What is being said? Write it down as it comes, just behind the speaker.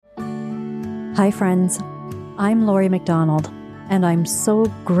Hi friends, I'm Laurie MacDonald, and I'm so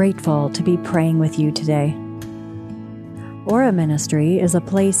grateful to be praying with you today. Aura Ministry is a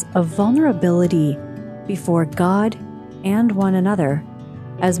place of vulnerability before God and one another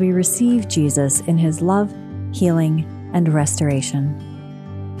as we receive Jesus in his love, healing, and restoration.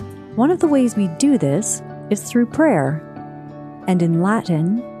 One of the ways we do this is through prayer, and in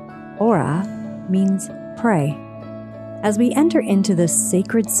Latin, aura means pray. As we enter into this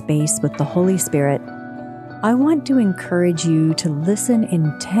sacred space with the Holy Spirit, I want to encourage you to listen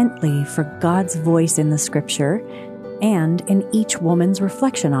intently for God's voice in the Scripture and in each woman's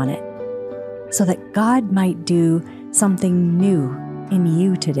reflection on it, so that God might do something new in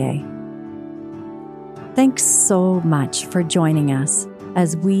you today. Thanks so much for joining us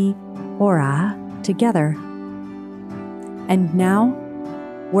as we aura together. And now,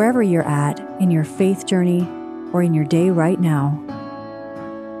 wherever you're at in your faith journey or in your day right now,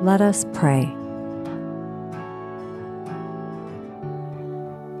 let us pray.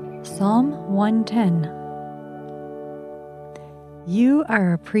 Psalm 110. You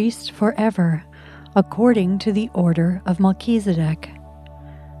are a priest forever, according to the order of Melchizedek.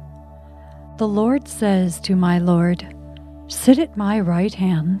 The Lord says to my Lord, "Sit at my right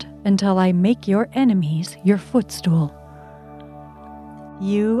hand until I make your enemies your footstool."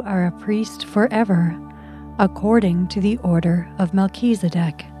 You are a priest forever, according to the order of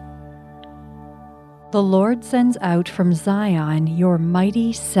Melchizedek. The Lord sends out from Zion your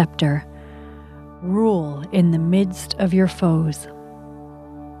mighty scepter. Rule in the midst of your foes.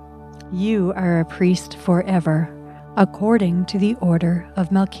 You are a priest forever, according to the order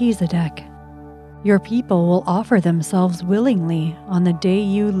of Melchizedek. Your people will offer themselves willingly on the day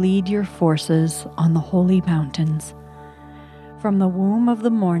you lead your forces on the holy mountains. From the womb of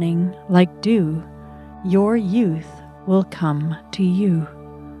the morning, like dew, your youth will come to you.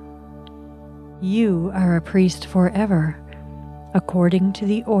 You are a priest forever, according to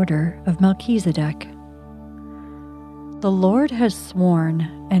the order of Melchizedek. The Lord has sworn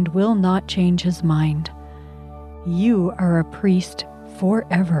and will not change his mind. You are a priest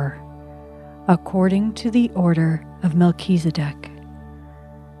forever, according to the order of Melchizedek.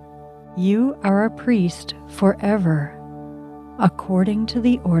 You are a priest forever, according to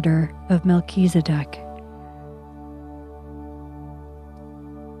the order of Melchizedek.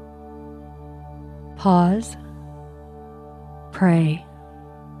 Pause, pray,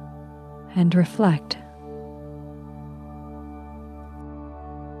 and reflect.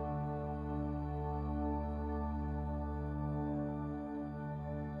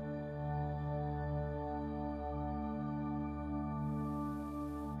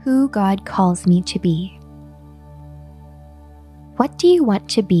 Who God calls me to be. What do you want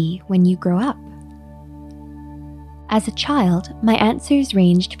to be when you grow up? As a child, my answers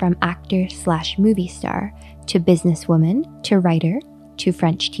ranged from actor/movie star to businesswoman to writer to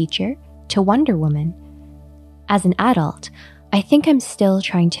French teacher to Wonder Woman. As an adult, I think I'm still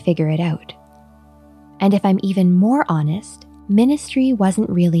trying to figure it out. And if I'm even more honest, ministry wasn't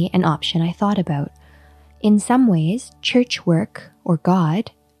really an option I thought about. In some ways, church work, or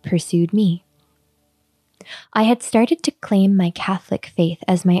God, pursued me. I had started to claim my Catholic faith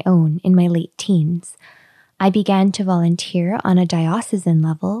as my own in my late teens. I began to volunteer on a diocesan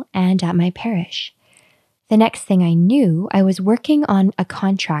level and at my parish. The next thing I knew, I was working on a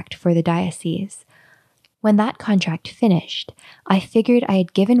contract for the diocese. When that contract finished, I figured I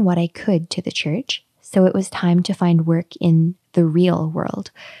had given what I could to the church, so it was time to find work in the real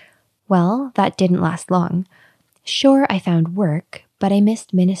world. Well, that didn't last long. Sure, I found work, but I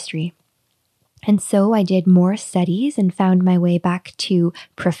missed ministry. And so I did more studies and found my way back to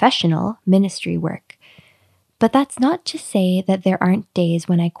professional ministry work. But that's not to say that there aren't days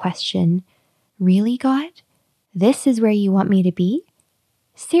when I question, really, God? This is where you want me to be?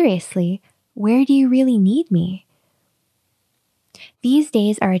 Seriously, where do you really need me? These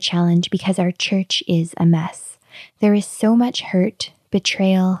days are a challenge because our church is a mess. There is so much hurt,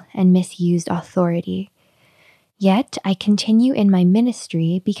 betrayal, and misused authority. Yet I continue in my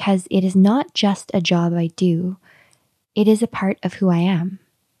ministry because it is not just a job I do. It is a part of who I am.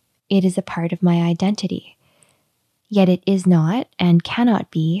 It is a part of my identity. Yet it is not and cannot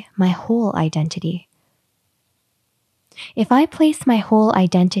be my whole identity. If I place my whole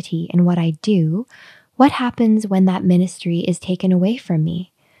identity in what I do, what happens when that ministry is taken away from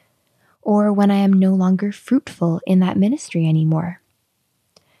me? Or when I am no longer fruitful in that ministry anymore?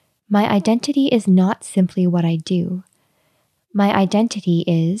 My identity is not simply what I do. My identity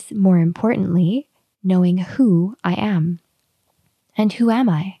is, more importantly, knowing who I am. And who am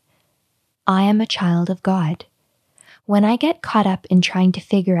I? I am a child of God. When I get caught up in trying to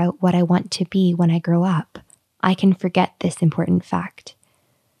figure out what I want to be when I grow up, I can forget this important fact.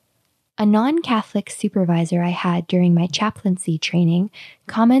 A non-Catholic supervisor I had during my chaplaincy training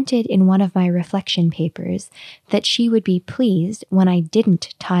commented in one of my reflection papers that she would be pleased when I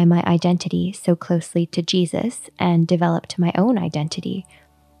didn't tie my identity so closely to Jesus and developed my own identity.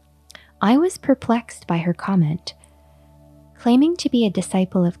 I was perplexed by her comment. Claiming to be a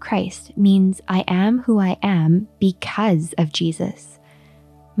disciple of Christ means I am who I am because of Jesus.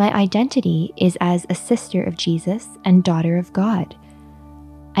 My identity is as a sister of Jesus and daughter of God.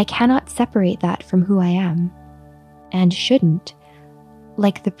 I cannot separate that from who I am, and shouldn't.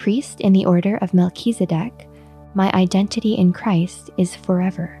 Like the priest in the order of Melchizedek, my identity in Christ is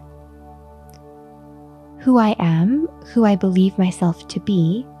forever. Who I am, who I believe myself to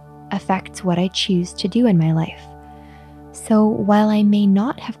be, affects what I choose to do in my life. So while I may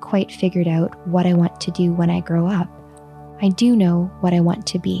not have quite figured out what I want to do when I grow up, I do know what I want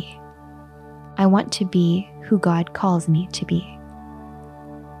to be. I want to be who God calls me to be.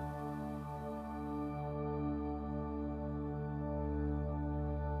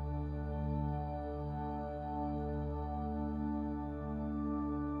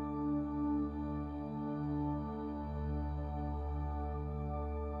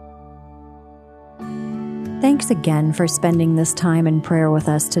 Thanks again for spending this time in prayer with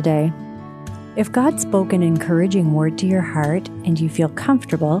us today. If God spoke an encouraging word to your heart and you feel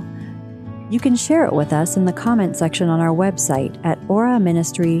comfortable, you can share it with us in the comment section on our website at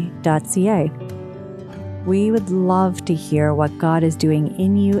oraministry.ca. We would love to hear what God is doing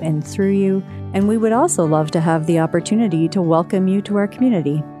in you and through you, and we would also love to have the opportunity to welcome you to our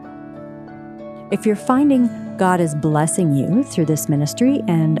community. If you're finding God is blessing you through this ministry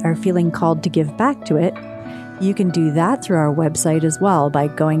and are feeling called to give back to it, you can do that through our website as well by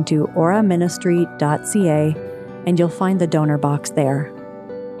going to oraministry.ca, and you'll find the donor box there.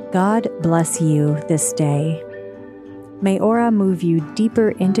 God bless you this day. May Aura move you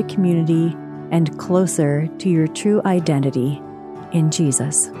deeper into community and closer to your true identity in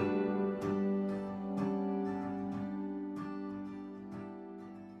Jesus.